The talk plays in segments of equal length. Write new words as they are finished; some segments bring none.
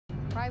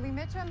Riley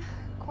Mitchum,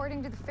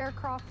 according to the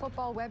Faircroft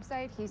football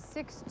website, he's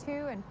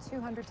 6'2" and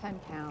 210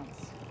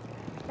 pounds.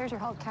 There's your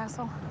Hulk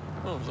Castle.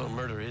 Well, though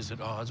murder is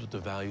at odds with the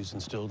values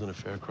instilled in a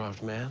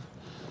Faircroft man,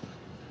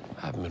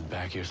 I haven't been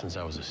back here since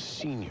I was a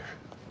senior.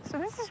 So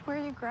this is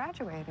where you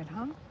graduated,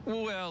 huh?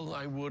 Well,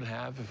 I would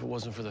have if it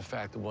wasn't for the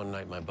fact that one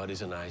night my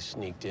buddies and I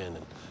sneaked in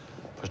and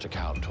pushed a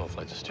cow up 12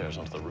 flights of stairs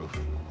onto the roof.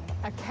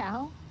 A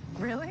cow?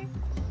 Really?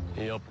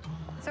 Yep.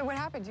 So what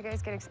happened? Did you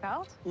guys get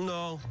expelled?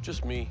 No,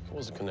 just me. I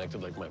wasn't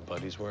connected like my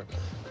buddies were.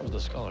 I was the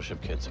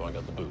scholarship kid, so I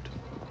got the boot.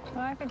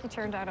 Well, I think you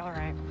turned out all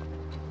right.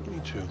 Me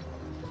too.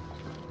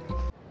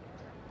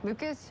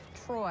 Lucas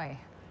Troy.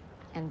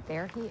 And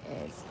there he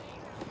is.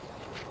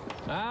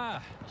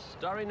 Ah,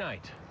 Starry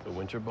Night, the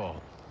winter ball.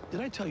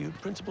 Did I tell you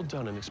Principal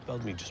Dunnan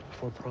expelled me just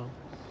before prom?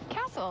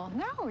 Castle,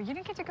 no, you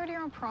didn't get to go to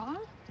your own prom?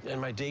 And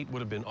my date would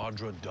have been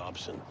Audra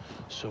Dobson.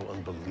 So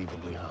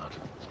unbelievably hot.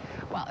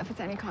 Well, if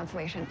it's any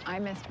consolation, I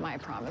missed my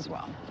prom as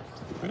well.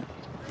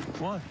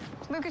 Why?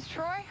 Lucas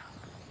Troy?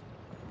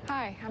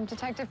 Hi, I'm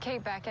Detective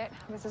Kate Beckett.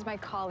 This is my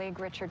colleague,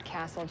 Richard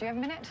Castle. Do you have a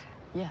minute?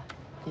 Yeah.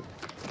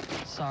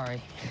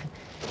 Sorry.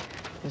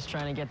 Just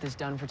trying to get this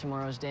done for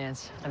tomorrow's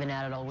dance. I've been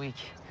at it all week.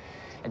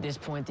 At this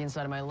point, the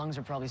inside of my lungs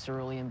are probably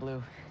cerulean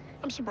blue.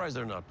 I'm surprised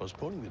they're not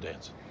postponing the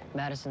dance.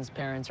 Madison's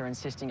parents are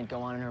insisting it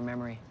go on in her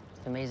memory.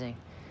 It's amazing.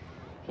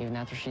 Even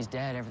after she's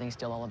dead, everything's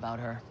still all about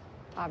her.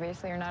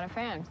 Obviously, you're not a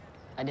fan.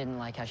 I didn't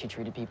like how she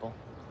treated people.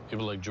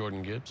 People like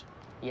Jordan Gibbs?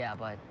 Yeah,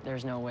 but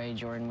there's no way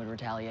Jordan would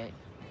retaliate.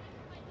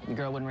 The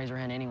girl wouldn't raise her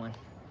hand to anyone.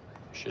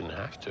 She didn't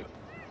have to.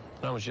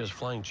 Not when she has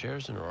flying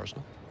chairs in her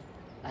arsenal.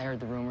 I heard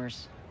the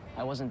rumors.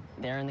 I wasn't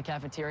there in the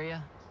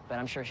cafeteria, but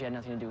I'm sure she had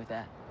nothing to do with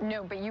that.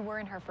 No, but you were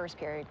in her first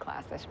period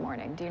class this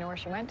morning. Do you know where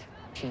she went?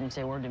 She didn't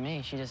say a word to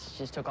me. She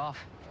just took off.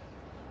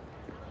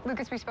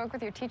 Lucas, we spoke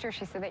with your teacher.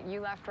 She said that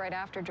you left right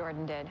after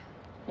Jordan did.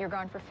 You were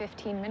gone for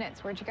 15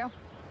 minutes. Where'd you go?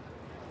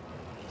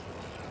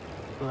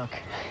 Look,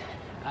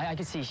 I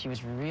could see she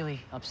was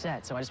really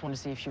upset, so I just wanted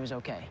to see if she was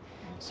okay.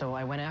 So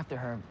I went after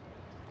her,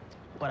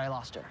 but I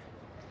lost her.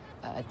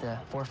 At the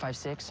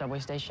 456 subway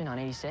station on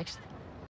 86th.